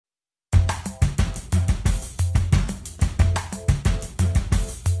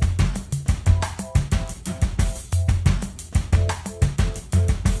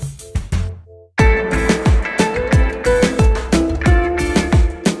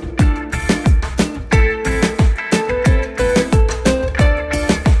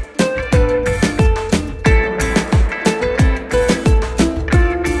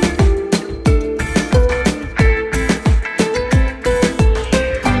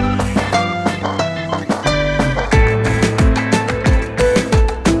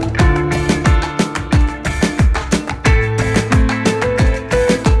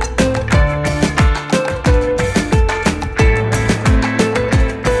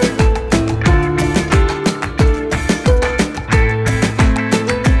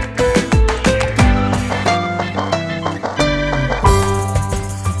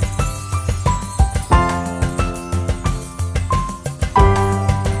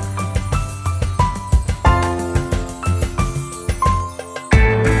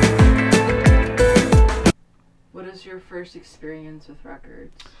first experience with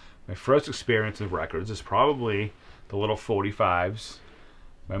records? My first experience with records is probably the little 45s.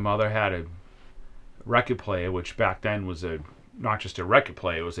 My mother had a record player, which back then was not just a record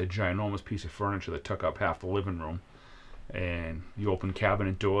player, it was a ginormous piece of furniture that took up half the living room. And you open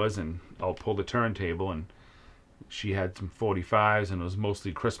cabinet doors and I'll pull the turntable, and she had some 45s, and it was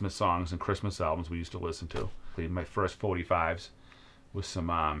mostly Christmas songs and Christmas albums we used to listen to. My first 45s was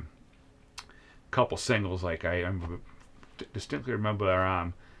some couple singles, like I distinctly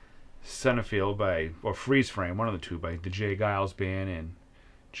remember Centerfield or Freeze Frame, one of the two, by the J. Giles Band, and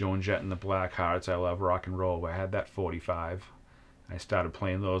Joan Jett and the Blackhearts, I Love Rock and Roll. I had that 45. I started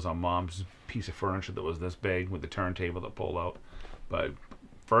playing those on Mom's piece of furniture that was this big with the turntable that pulled out. But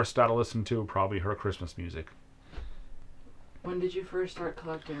first started listening to probably her Christmas music. When did you first start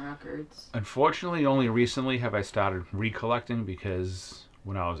collecting records? Unfortunately, only recently have I started recollecting, because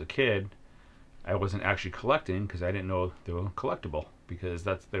when I was a kid, I wasn't actually collecting because I didn't know they were collectible, because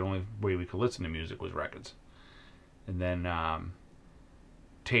that's the only way we could listen to music was records. And then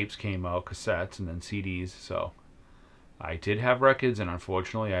tapes came out, cassettes, and then CDs. So I did have records, and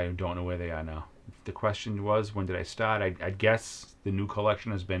unfortunately I don't know where they are now. If the question was when did I start, I'd guess the new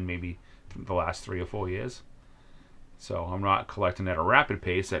collection has been maybe the last 3 or 4 years. So I'm not collecting at a rapid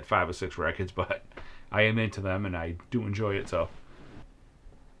pace at 5 or 6 records, but I am into them and I do enjoy it. So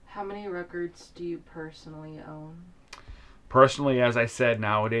how many records do you personally own? Personally, as I said,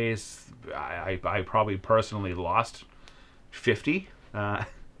 nowadays I probably personally lost 50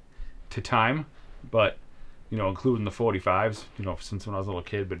 to time, but including the 45s, since when I was a little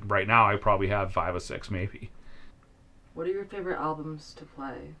kid. But right now I probably have 5 or 6 maybe. What are your favorite albums to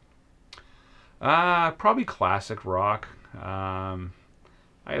play? Probably classic rock. I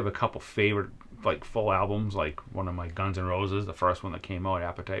have a couple favorite full albums, like one of my Guns N' Roses, the first one that came out,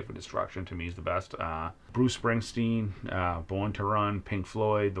 Appetite for Destruction, to me is the best. Bruce Springsteen, Born to Run, Pink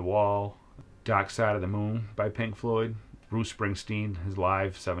Floyd, The Wall, Dark Side of the Moon by Pink Floyd, Bruce Springsteen, his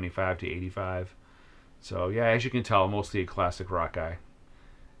live 75 to 85. So yeah, as you can tell, mostly a classic rock guy,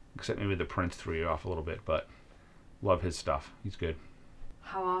 except maybe the Prince 3 off a little bit, but love his stuff. He's good.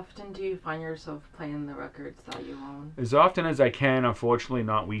 How often do you find yourself playing the records that you own? As often as I can. Unfortunately,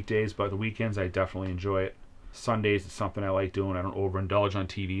 not weekdays, but the weekends I definitely enjoy it. Sundays is something I like doing. I don't overindulge on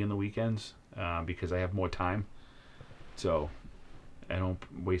TV in the weekends because I have more time. So I don't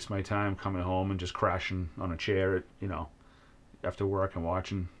waste my time coming home and just crashing on a chair, after work and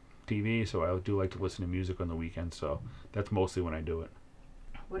watching TV. So I do like to listen to music on the weekends. So that's mostly when I do it.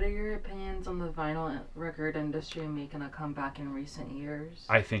 What are your opinions on the vinyl record industry making a comeback in recent years?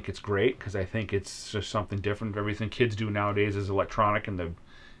 I think it's great because I think it's just something different. Everything kids do nowadays is electronic, and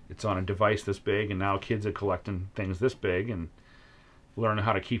it's on a device this big, and now kids are collecting things this big and learning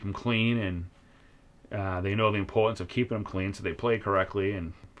how to keep them clean, and they know the importance of keeping them clean so they play correctly,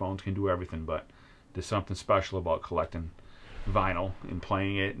 and phones can do everything, but there's something special about collecting vinyl and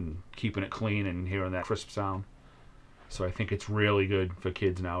playing it and keeping it clean and hearing that crisp sound. So I think it's really good for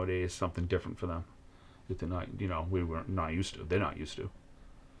kids nowadays, something different for them that they're not, we were not used to. They're not used to.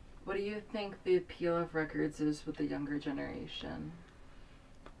 What do you think the appeal of records is with the younger generation?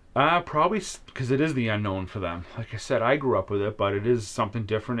 Probably because it is the unknown for them. Like I said, I grew up with it, but it is something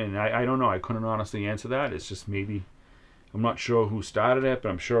different, and I don't know. I couldn't honestly answer that. It's just maybe, I'm not sure who started it, but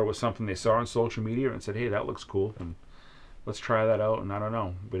I'm sure it was something they saw on social media and said, hey, that looks cool, and let's try that out. And I don't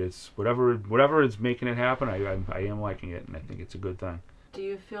know, but it's whatever is making it happen. I am liking it, and I think it's a good thing. Do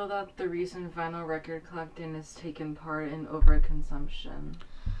you feel that the recent vinyl record collecting has taken part in overconsumption?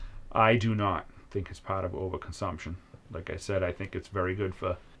 I do not think it's part of overconsumption. Like I said, I think it's very good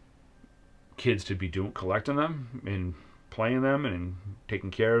for kids to be collecting them and playing them and taking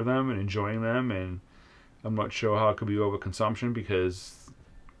care of them and enjoying them. And I'm not sure how it could be overconsumption because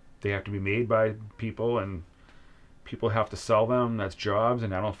they have to be made by people, and people have to sell them. That's jobs,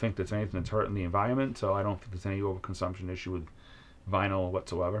 and I don't think that's anything that's hurting the environment, so I don't think there's any overconsumption issue with vinyl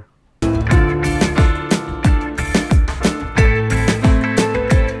whatsoever.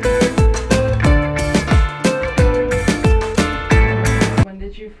 When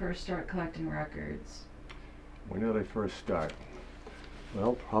did you first start collecting records? When did I first start?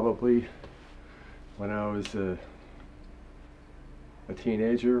 Well, probably when I was a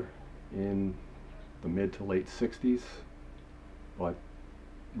teenager in the mid to late 60s. Bought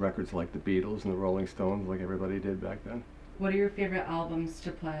records like the Beatles and the Rolling Stones like everybody did back then. What are your favorite albums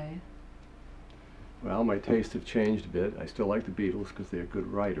to play? Well, my tastes have changed a bit. I still like the Beatles because they're good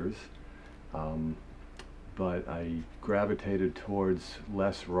writers. But I gravitated towards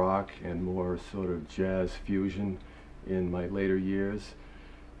less rock and more sort of jazz fusion in my later years.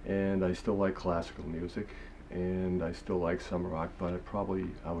 And I still like classical music. and I still like some rock, but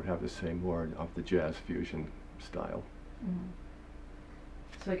I would have to say more of the jazz fusion style. Mm.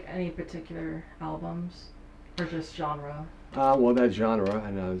 So like any particular albums or just genre? Well, that genre,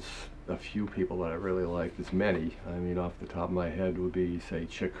 and there's a few people that I really like. There's many. I mean, off the top of my head would be, say,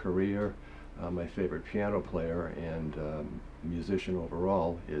 Chick Corea. My favorite piano player and musician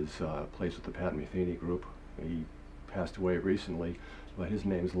overall plays with the Pat Metheny group. He passed away recently, but his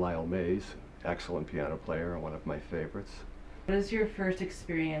name's Lyle Mays. Excellent piano player, one of my favorites. What is your first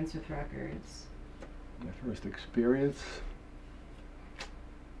experience with records? My first experience?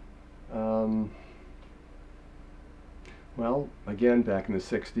 Well, again, back in the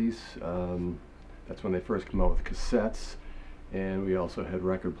 60s, that's when they first came out with cassettes, and we also had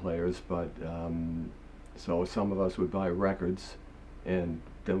record players, but so some of us would buy records, and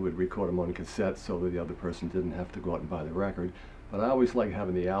then we'd record them on cassette so that the other person didn't have to go out and buy the record. But I always like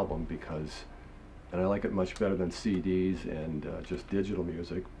having the album and I like it much better than CDs and just digital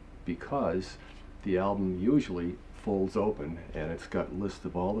music, because the album usually folds open and it's got lists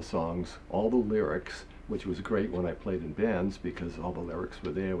of all the songs, all the lyrics, which was great when I played in bands because all the lyrics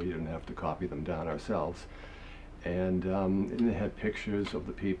were there. We didn't have to copy them down ourselves. And it had pictures of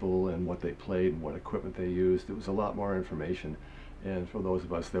the people and what they played and what equipment they used. It was a lot more information. And for those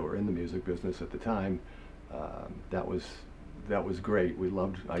of us that were in the music business at the time, that was great.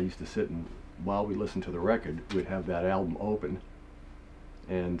 I used to sit and, while we listened to the record, we'd have that album open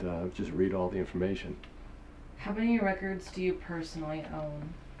and just read all the information. How many records do you personally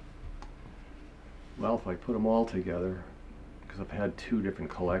own? Well, if I put them all together, because I've had 2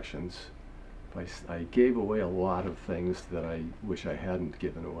 different collections, I gave away a lot of things that I wish I hadn't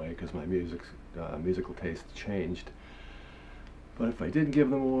given away because my musical taste changed. But if I did give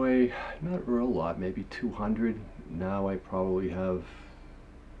them away, not a real lot, maybe 200. Now I probably have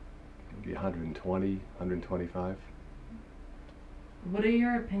maybe 120, 125. What are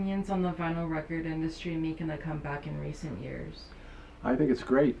your opinions on the vinyl record industry making a comeback in recent years? I think it's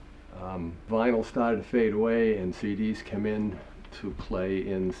great. Vinyl started to fade away and CDs came in to play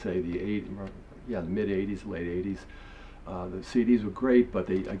in, say, the mid-'80s, late '80s. The CDs were great, but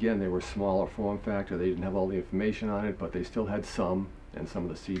they were smaller form factor. They didn't have all the information on it, but they still had some, and some of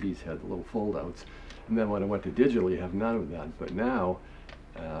the CDs had the little fold-outs. And then when I went to digital, you have none of that. But now,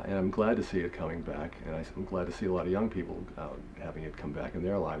 and I'm glad to see it coming back, and I'm glad to see a lot of young people having it come back in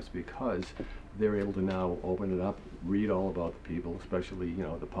their lives, because they're able to now open it up, read all about the people, especially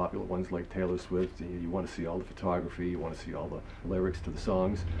the popular ones like Taylor Swift. You want to see all the photography, you want to see all the lyrics to the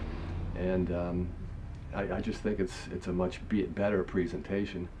songs, and I just think it's a much better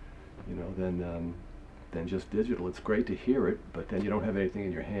presentation, than just digital. It's great to hear it, but then you don't have anything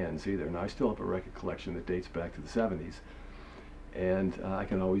in your hands either. Now I still have a record collection that dates back to the '70s, and I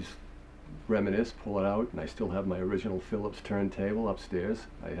can always reminisce, pull it out, and I still have my original Philips turntable upstairs.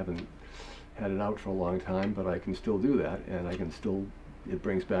 I haven't had it out for a long time, but I can still do that, and it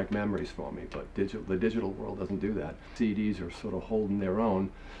brings back memories for me. But the digital world doesn't do that. CDs are sort of holding their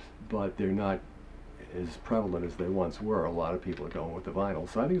own, but they're not as prevalent as they once were. A lot of people are going with the vinyl,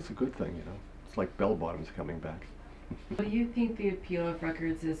 so I think it's a good thing. It's like bell bottoms coming back. What do you think the appeal of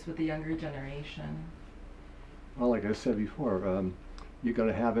records is with the younger generation? Well, like I said before, you're going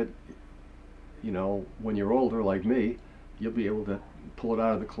to have it, when you're older like me, you'll be able to pull it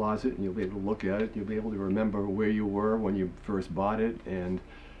out of the closet and you'll be able to look at it. You'll be able to remember where you were when you first bought it, and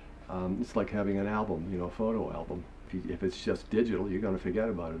it's like having an album, a photo album. If it's just digital, you're going to forget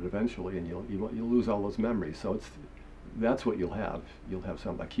about it eventually, and you'll lose all those memories. So that's what you'll have. You'll have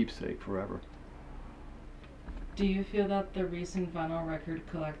a keepsake forever. Do you feel that the recent vinyl record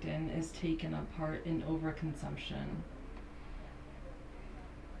collecting is taking a part in overconsumption?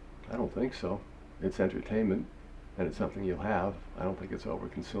 I don't think so. It's entertainment, and it's something you'll have. I don't think it's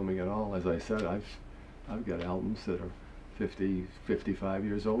over-consuming at all. As I said, I've got albums that are 50, 55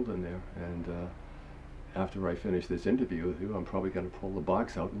 years old in there, and after I finish this interview with you, I'm probably going to pull the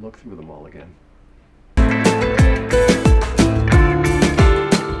box out and look through them all again.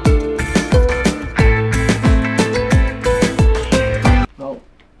 Well,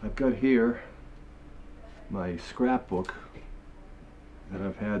 I've got here my scrapbook that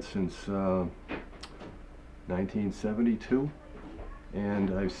I've had since 1972,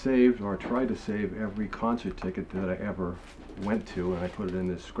 and I've saved, or tried to save, every concert ticket that I ever went to, and I put it in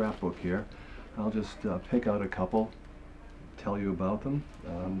this scrapbook here. I'll just pick out a couple, tell you about them.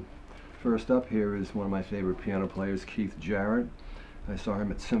 First up here is one of my favorite piano players, Keith Jarrett. I saw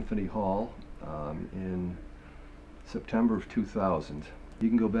him at Symphony Hall in September of 2000. You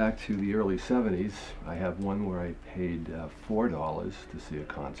can go back to the early 70s. I have one where I paid $4 to see a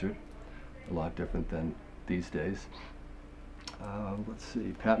concert. A lot different than these days. Let's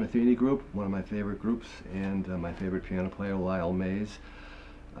see, Pat Metheny Group, one of my favorite groups, and my favorite piano player, Lyle Mays.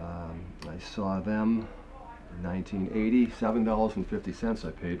 I saw them in 1980, $7.50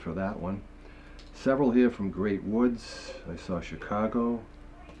 I paid for that one. Several here from Great Woods. I saw Chicago,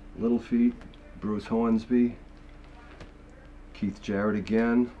 Little Feat, Bruce Hornsby, Keith Jarrett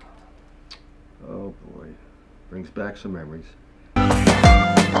again. Oh boy, brings back some memories.